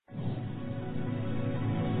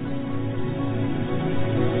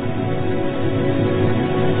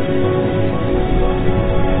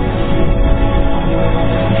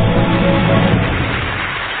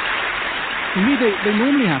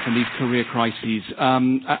life and these career crises,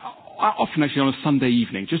 often actually on a Sunday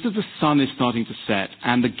evening, just as the sun is starting to set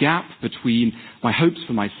and the gap between my hopes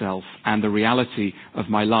for myself and the reality of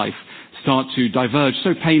my life start to diverge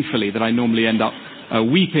so painfully that I normally end up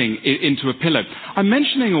weeping into a pillow. I'm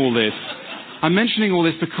mentioning all this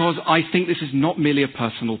because I think this is not merely a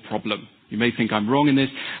personal problem. You may think I'm wrong in this,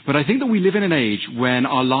 but I think that we live in an age when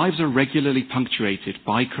our lives are regularly punctuated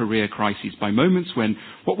by career crises, by moments when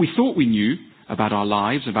what we thought we knew about our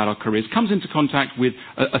lives, about our careers, comes into contact with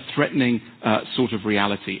a threatening sort of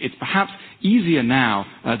reality. It's perhaps easier now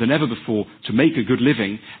than ever before to make a good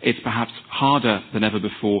living. It's perhaps harder than ever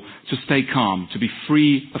before to stay calm, to be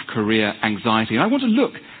free of career anxiety. And I want to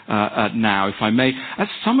look now, if I may, at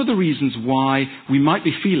some of the reasons why we might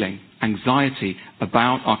be feeling anxiety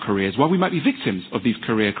about our careers, why we might be victims of these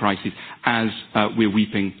career crises as we're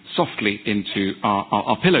weeping softly into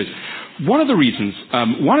our pillows. One of the reasons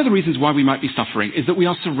why we might be suffering is that we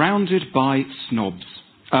are surrounded by snobs.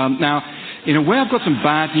 Now, in a way, I've got some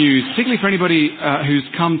bad news, particularly for anybody who's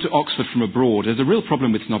come to Oxford from abroad. There's a real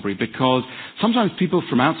problem with snobbery because sometimes people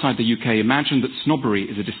from outside the UK imagine that snobbery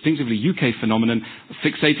is a distinctively UK phenomenon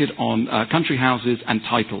fixated on country houses and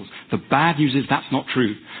titles. The bad news is that's not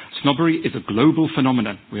true. Snobbery is a global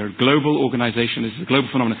phenomenon. We are a global organization. This is a global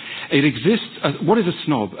phenomenon. It exists. What is a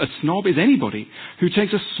snob? A snob is anybody who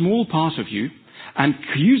takes a small part of you and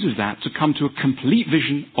uses that to come to a complete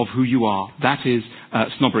vision of who you are. That is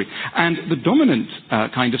snobbery. And the dominant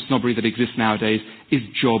kind of snobbery that exists nowadays is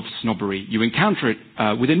job snobbery. You encounter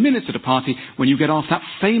it within minutes at a party when you get asked that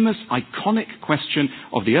famous, iconic question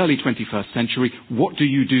of the early 21st century, what do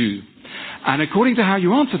you do? And according to how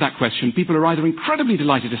you answer that question, people are either incredibly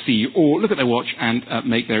delighted to see you or look at their watch and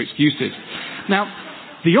make their excuses. Now,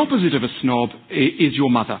 the opposite of a snob is your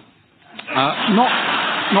mother.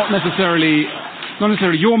 Not necessarily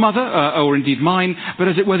your mother, or indeed mine, but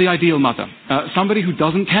as it were the ideal mother. Somebody who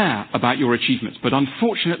doesn't care about your achievements. But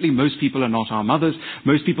unfortunately, most people are not our mothers.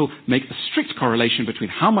 Most people make a strict correlation between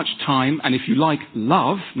how much time and, if you like,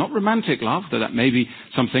 love, not romantic love, though that may be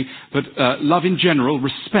something, but love in general,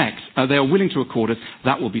 respect, they are willing to accord us.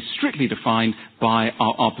 That will be strictly defined by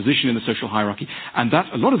our position in the social hierarchy. And that's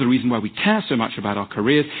a lot of the reason why we care so much about our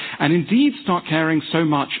careers and indeed start caring so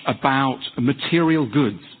much about material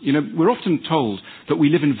goods. You know, we're often told that we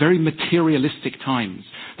live in very materialistic times,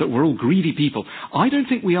 that we're all greedy people. I don't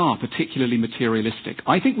think we are particularly materialistic.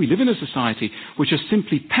 I think we live in a society which has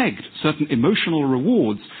simply pegged certain emotional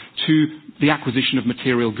rewards to the acquisition of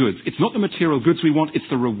material goods. It's not the material goods we want, it's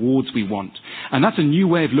the rewards we want. And that's a new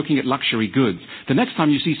way of looking at luxury goods. The next time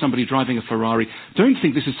you see somebody driving a Ferrari, don't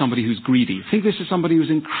think this is somebody who's greedy. Think this is somebody who's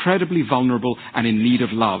incredibly vulnerable and in need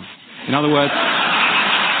of love. In other words,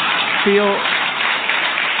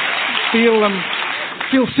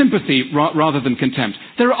 feel sympathy rather than contempt.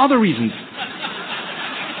 There are other reasons.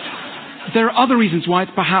 There are other reasons why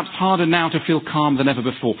it's perhaps harder now to feel calm than ever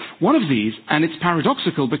before. One of these, and it's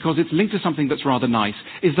paradoxical because it's linked to something that's rather nice,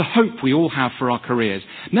 is the hope we all have for our careers.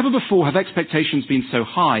 Never before have expectations been so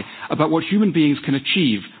high about what human beings can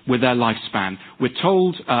achieve with their lifespan. We're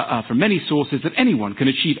told from many sources that anyone can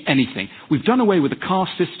achieve anything. We've done away with the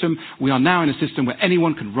caste system. We are now in a system where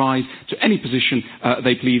anyone can rise to any position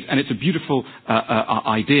they please, and it's a beautiful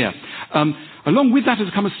idea. Along with that has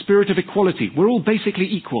come a spirit of equality. We're all basically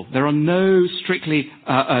equal. There are no strictly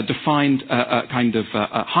defined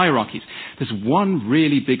hierarchies. There's one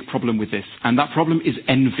really big problem with this, and that problem is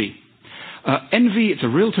envy. Envy, it's a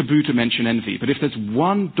real taboo to mention envy, but if there's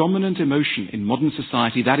one dominant emotion in modern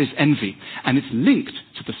society, that is envy, and it's linked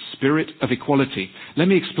to the spirit of equality. Let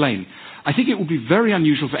me explain. I think it would be very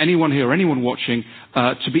unusual for anyone here or anyone watching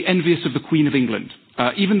to be envious of the Queen of England.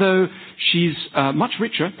 Even though she's much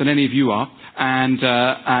richer than any of you are, and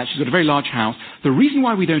she's got a very large house, the reason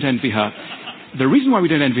why we don't envy her is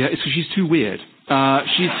because she's too weird.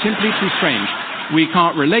 She's simply too strange. We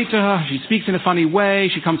can't relate to her. She speaks in a funny way.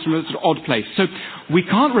 She comes from a sort of odd place. So we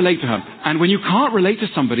can't relate to her. And when you can't relate to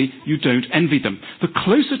somebody, you don't envy them. The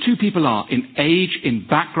closer two people are in age, in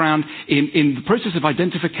background, in the process of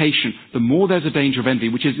identification, the more there's a danger of envy,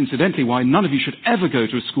 which is incidentally why none of you should ever go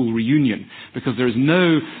to a school reunion, because there is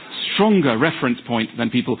no stronger reference point than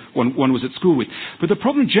people one was at school with. But the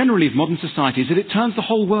problem generally of modern society is that it turns the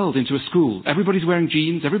whole world into a school. Everybody's wearing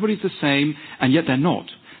jeans, everybody's the same, and yet they're not.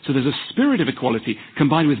 So there's a spirit of equality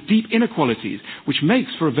combined with deep inequalities, which can make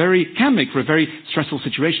for a very stressful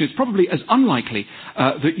situation. It's probably as unlikely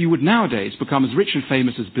that you would nowadays become as rich and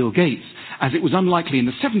famous as Bill Gates, as it was unlikely in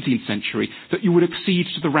the 17th century that you would accede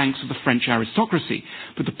to the ranks of the French aristocracy.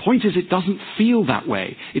 But the point is, it doesn't feel that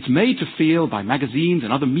way. It's made to feel by magazines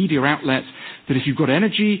and other media outlets that if you've got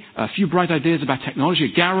energy, a few bright ideas about technology,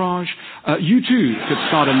 a garage, you too could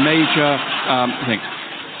start a major thing.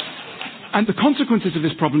 And the consequences of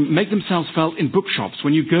this problem make themselves felt in bookshops.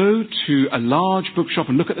 When you go to a large bookshop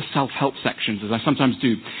and look at the self-help sections, as I sometimes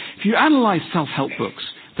do, if you analyze self-help books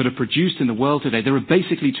that are produced in the world today, there are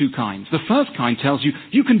basically two kinds. The first kind tells you,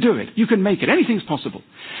 you can do it, you can make it, anything's possible.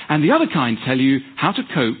 And the other kind tell you how to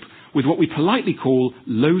cope with what we politely call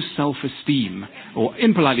low self-esteem, or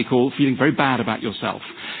impolitely call feeling very bad about yourself.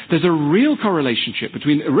 There's a real correlation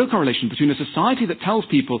between a society that tells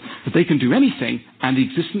people that they can do anything and the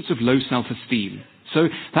existence of low self-esteem. So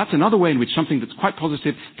that's another way in which something that's quite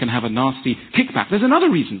positive can have a nasty kickback. There's another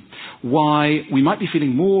reason why we might be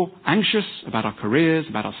feeling more anxious about our careers,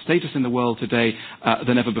 about our status in the world today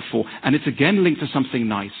than ever before. And it's again linked to something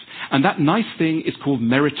nice. And that nice thing is called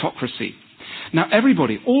meritocracy. Now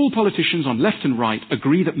everybody, all politicians on left and right,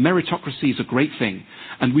 agree that meritocracy is a great thing.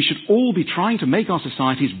 And we should all be trying to make our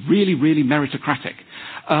societies really, really meritocratic.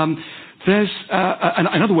 In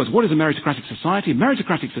other words, what is a meritocratic society? A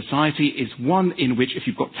meritocratic society is one in which if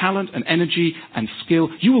you've got talent and energy and skill,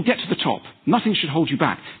 you will get to the top. Nothing should hold you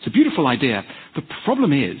back. It's a beautiful idea. The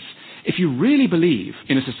problem is, if you really believe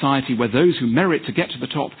in a society where those who merit to get to the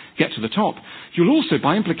top, you'll also,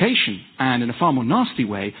 by implication, and in a far more nasty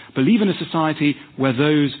way, believe in a society where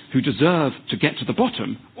those who deserve to get to the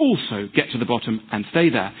bottom also get to the bottom and stay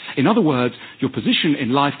there. In other words, your position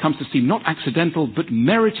in life comes to seem not accidental, but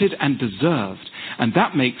merited and deserved. And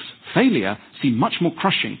that makes failure seem much more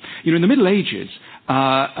crushing. You know, in the Middle Ages,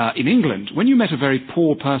 in England, when you met a very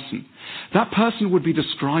poor person, that person would be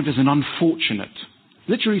described as an unfortunate.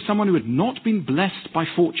 Literally someone who had not been blessed by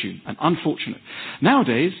fortune, an unfortunate.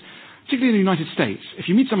 Nowadays, particularly in the United States, if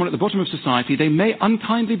you meet someone at the bottom of society, they may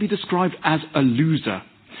unkindly be described as a loser.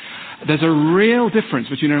 There's a real difference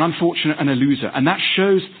between an unfortunate and a loser, and that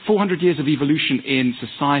shows 400 years of evolution in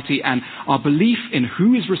society and our belief in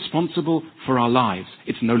who is responsible for our lives.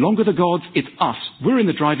 It's no longer the gods, it's us. We're in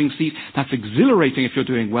the driving seat. That's exhilarating if you're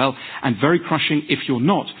doing well, and very crushing if you're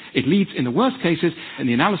not. It leads, in the worst cases, in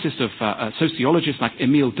the analysis of sociologists like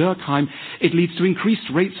Emil Durkheim, it leads to increased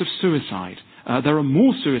rates of suicide. There are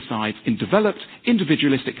more suicides in developed,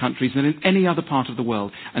 individualistic countries than in any other part of the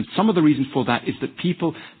world. And some of the reason for that is that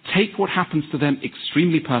people take what happens to them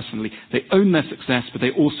extremely personally. They own their success, but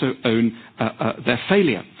they also own their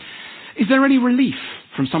failure. Is there any relief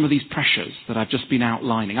from some of these pressures that I've just been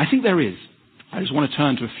outlining? I think there is. I just want to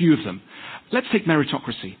turn to a few of them. Let's take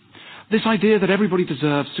meritocracy. This idea that everybody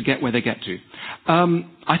deserves to get where they get to.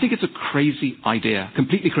 I think it's a crazy idea,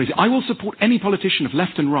 completely crazy. I will support any politician of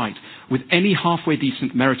left and right with any halfway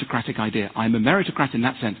decent meritocratic idea. I'm a meritocrat in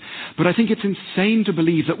that sense. But I think it's insane to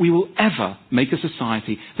believe that we will ever make a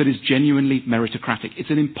society that is genuinely meritocratic.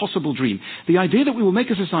 It's an impossible dream. The idea that we will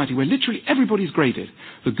make a society where literally everybody's graded,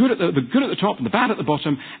 the good at the top and the bad at the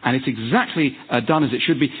bottom, and it's exactly done as it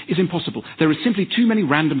should be, is impossible. There are simply too many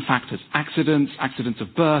random factors. Accidents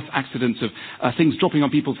of birth, accidents of things dropping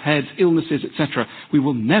on people's heads, illnesses, etc. We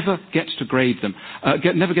will never get to grade them,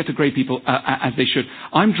 never get to grade people as they should.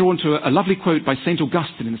 I'm drawn to a lovely quote by St.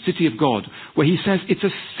 Augustine in the City of God, where he says, it's a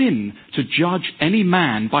sin to judge any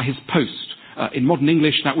man by his post. In modern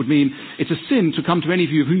English, that would mean it's a sin to come to any of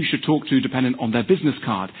you who you should talk to dependent on their business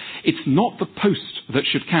card. It's not the post that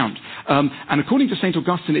should count. And according to St.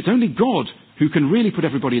 Augustine, it's only God who can really put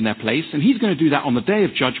everybody in their place, and he's going to do that on the day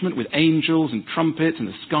of judgment with angels and trumpets and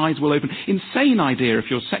the skies will open. Insane idea if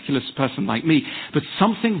you're a secular person like me, but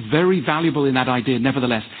something very valuable in that idea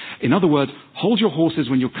nevertheless. In other words, hold your horses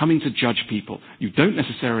when you're coming to judge people. You don't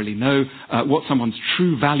necessarily know what someone's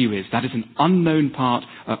true value is. That is an unknown part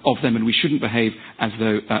of them, and we shouldn't behave as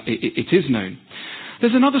though it is known.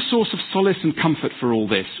 There's another source of solace and comfort for all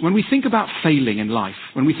this. When we think about failing in life,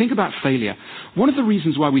 when we think about failure, one of the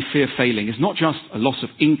reasons why we fear failing is not just a loss of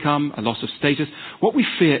income, a loss of status. What we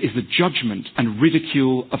fear is the judgment and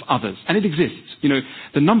ridicule of others. And it exists. You know,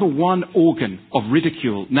 the number one organ of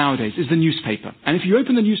ridicule nowadays is the newspaper. And if you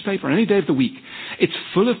open the newspaper on any day of the week, it's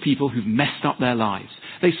full of people who've messed up their lives.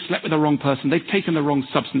 they slept with the wrong person, they've taken the wrong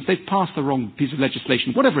substance, they've passed the wrong piece of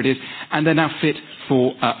legislation, whatever it is, and they're now fit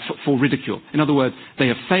for ridicule. In other words, they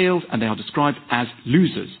have failed and they are described as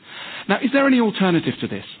losers. Now, is there any alternative to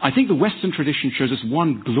this? I think the Western tradition shows us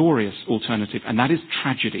one glorious alternative, and that is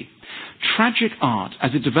tragedy. Tragic art,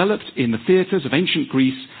 as it developed in the theatres of ancient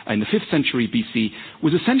Greece in the 5th century BC,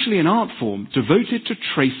 was essentially an art form devoted to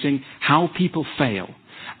tracing how people fail,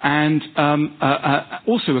 and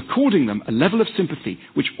also according them a level of sympathy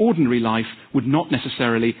which ordinary life would not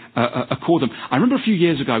necessarily accord them. I remember a few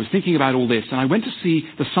years ago I was thinking about all this, and I went to see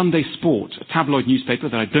the Sunday Sport, a tabloid newspaper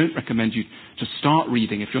that I don't recommend you to start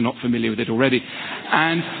reading if you're not familiar with it already.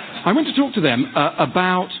 And I went to talk to them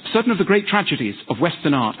about certain of the great tragedies of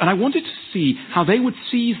Western art, and I wanted to see how they would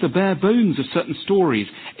seize the bare bones of certain stories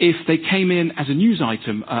if they came in as a news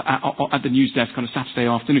item at the news desk on a Saturday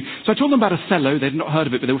afternoon. So I told them about Othello. They'd not heard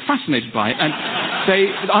of it, but they were fascinated by it. And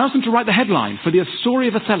I asked them to write the headline for the story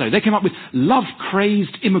of Othello. They came up with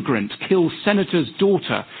 "Love-Crazed Immigrant Kills Senator's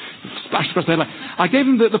Daughter." Splashed across the headline. I gave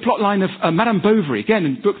them the plot line of Madame Bovary, again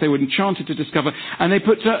in the book they were enchanted to discover, and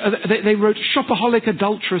they wrote "Shopaholic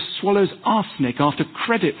Adulteress Swallows Arsenic After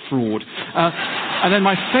Credit Fraud." And then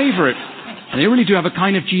my favourite, and they really do have a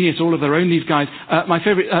kind of genius all of their own, these guys, my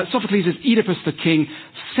favourite, Sophocles' Oedipus the King,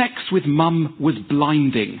 "Sex with Mum was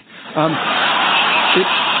blinding."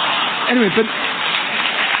 Anyway, but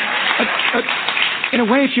in a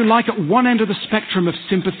way, if you like, at one end of the spectrum of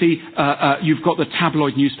sympathy, you've got the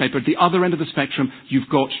tabloid newspaper. At the other end of the spectrum, you've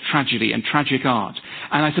got tragedy and tragic art.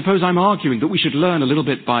 And I suppose I'm arguing that we should learn a little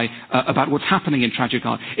bit about what's happening in tragic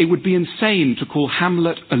art. It would be insane to call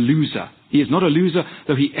Hamlet a loser. He is not a loser,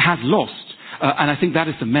 though he has lost. And I think that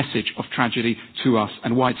is the message of tragedy to us,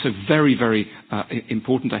 and why it's so very, very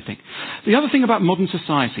important, I think. The other thing about modern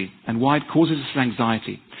society, and why it causes us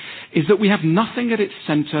anxiety, is that we have nothing at its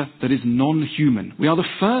centre that is non-human. We are the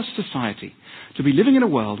first society to be living in a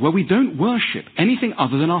world where we don't worship anything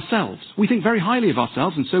other than ourselves. We think very highly of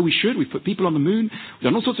ourselves, and so we should. We've put people on the moon. We've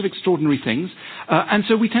done all sorts of extraordinary things. And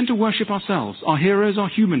so we tend to worship ourselves. Our heroes are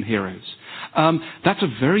human heroes. That's a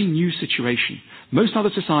very new situation. Most other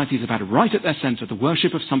societies have had right at their centre the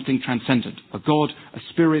worship of something transcendent, a god, a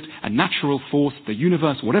spirit, a natural force, the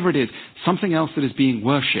universe, whatever it is, something else that is being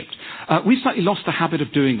worshipped. We've slightly lost the habit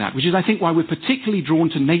of doing that, which is, I think, why we're particularly drawn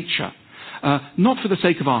to nature. Not for the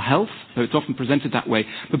sake of our health, though it's often presented that way,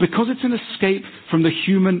 but because it's an escape from the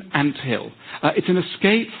human anthill. It's an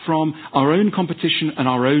escape from our own competition and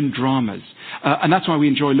our own dramas. And that's why we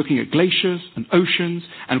enjoy looking at glaciers and oceans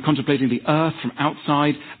and contemplating the earth from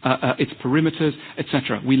outside its perimeters,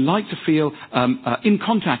 etc. We like to feel in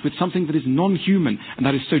contact with something that is non-human, and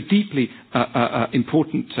that is so deeply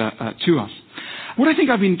important to us. What I think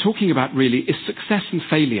I've been talking about really is success and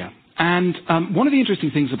failure. And one of the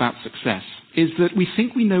interesting things about success is that we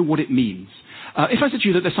think we know what it means. If I said to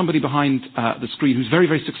you that there's somebody behind the screen who's very,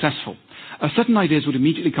 very successful, certain ideas would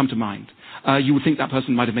immediately come to mind. You would think that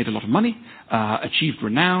person might have made a lot of money, achieved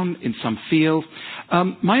renown in some field.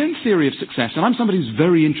 My own theory of success, and I'm somebody who's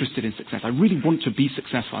very interested in success. I really want to be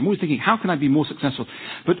successful. I'm always thinking, how can I be more successful?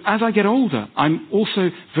 But as I get older, I'm also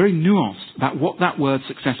very nuanced about what that word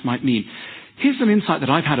success might mean. Here's an insight that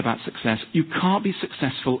I've had about success. You can't be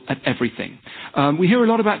successful at everything. We hear a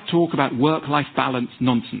lot about talk about work-life balance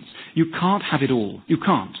nonsense. You can't have it all. You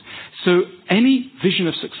can't. So any vision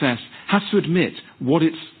of success has to admit what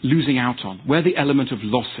it's losing out on, where the element of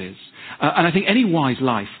loss is. And I think any wise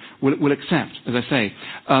life will accept, as I say,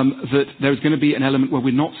 that there's going to be an element where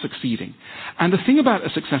we're not succeeding. And the thing about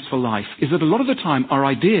a successful life is that a lot of the time our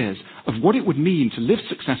ideas of what it would mean to live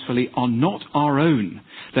successfully are not our own.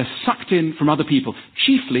 They're sucked in from other people.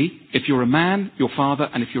 Chiefly, if you're a man, your father,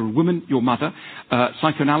 and if you're a woman, your mother.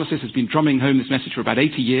 Psychoanalysis has been drumming home this message for about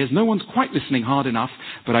 80 years. No one's quite listening hard enough,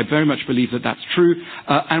 but I very much believe that that's true.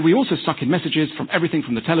 And we also suck in messages from everything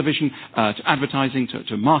from the television to advertising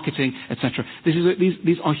to marketing, etc.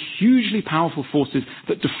 These are hugely powerful forces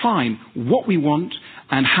that define what we want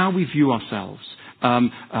and how we view ourselves.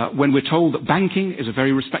 When we're told that banking is a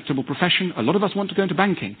very respectable profession, a lot of us want to go into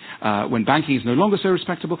banking. When banking is no longer so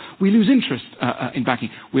respectable, we lose interest in banking.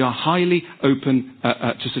 We are highly open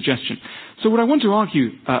to suggestion. So what I want to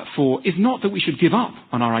argue for is not that we should give up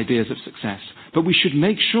on our ideas of success, but we should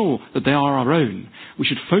make sure that they are our own. We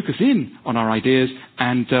should focus in on our ideas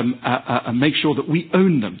and make sure that we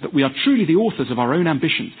own them, that we are truly the authors of our own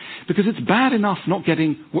ambitions. Because it's bad enough not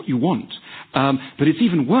getting what you want, but it's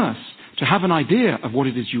even worse to have an idea of what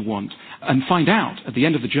it is you want and find out at the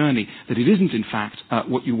end of the journey that it isn't, in fact,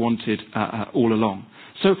 what you wanted all along.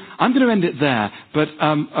 So I'm going to end it there, but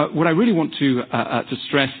what I really want to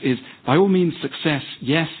stress is, by all means, success,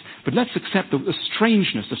 yes, but let's accept the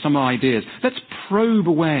strangeness of some of our ideas. Let's probe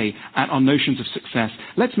away at our notions of success.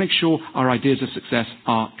 Let's make sure our ideas of success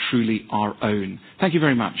are truly our own. Thank you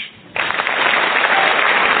very much.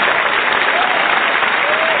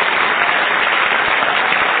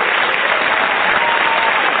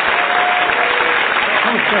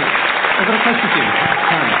 Oh, great. I've got a question for you.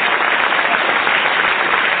 Karen.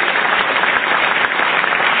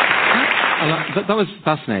 That was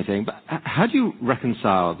fascinating. But how do you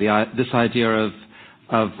reconcile this idea of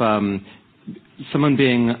someone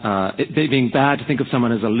being bad to think of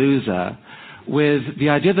someone as a loser with the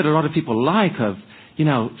idea that a lot of people like of,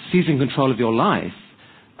 seizing control of your life,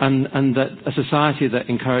 and that a society that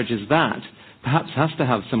encourages that perhaps has to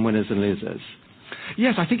have some winners and losers?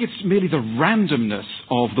 Yes, I think it's merely the randomness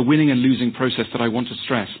of the winning and losing process that I want to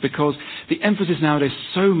stress, because the emphasis nowadays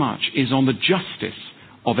so much is on the justice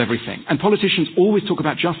of everything. And politicians always talk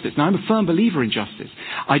about justice. Now, I'm a firm believer in justice.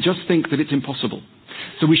 I just think that it's impossible.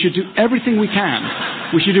 So we should do everything we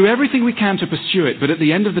can. We should do everything we can to pursue it. But at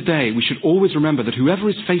the end of the day, we should always remember that whoever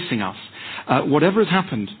is facing us, whatever has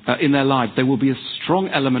happened in their lives, there will be a strong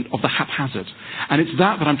element of the haphazard. And it's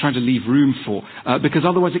that I'm trying to leave room for, because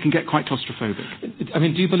otherwise it can get quite claustrophobic. I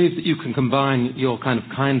mean, do you believe that you can combine your kind of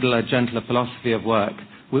kindler, gentler philosophy of work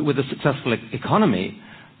with a successful economy?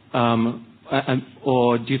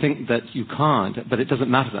 Or do you think that you can't, but it doesn't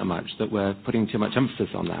matter that much, that we're putting too much emphasis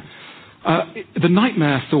on that? The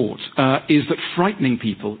nightmare thought is that frightening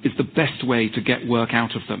people is the best way to get work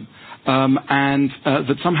out of them. And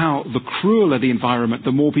that somehow the crueler the environment,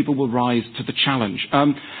 the more people will rise to the challenge.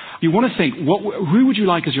 You want to think, who would you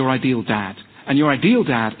like as your ideal dad? And your ideal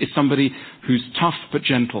dad is somebody who's tough but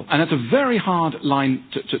gentle. And that's a very hard line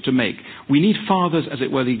to make. We need fathers, as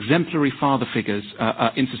it were, the exemplary father figures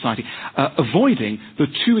in society, avoiding the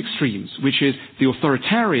two extremes, which is the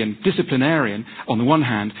authoritarian, disciplinarian on the one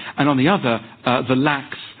hand, and on the other, the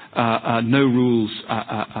lax, no rules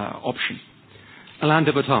option. Alain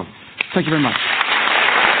de Botton. Thank you very much.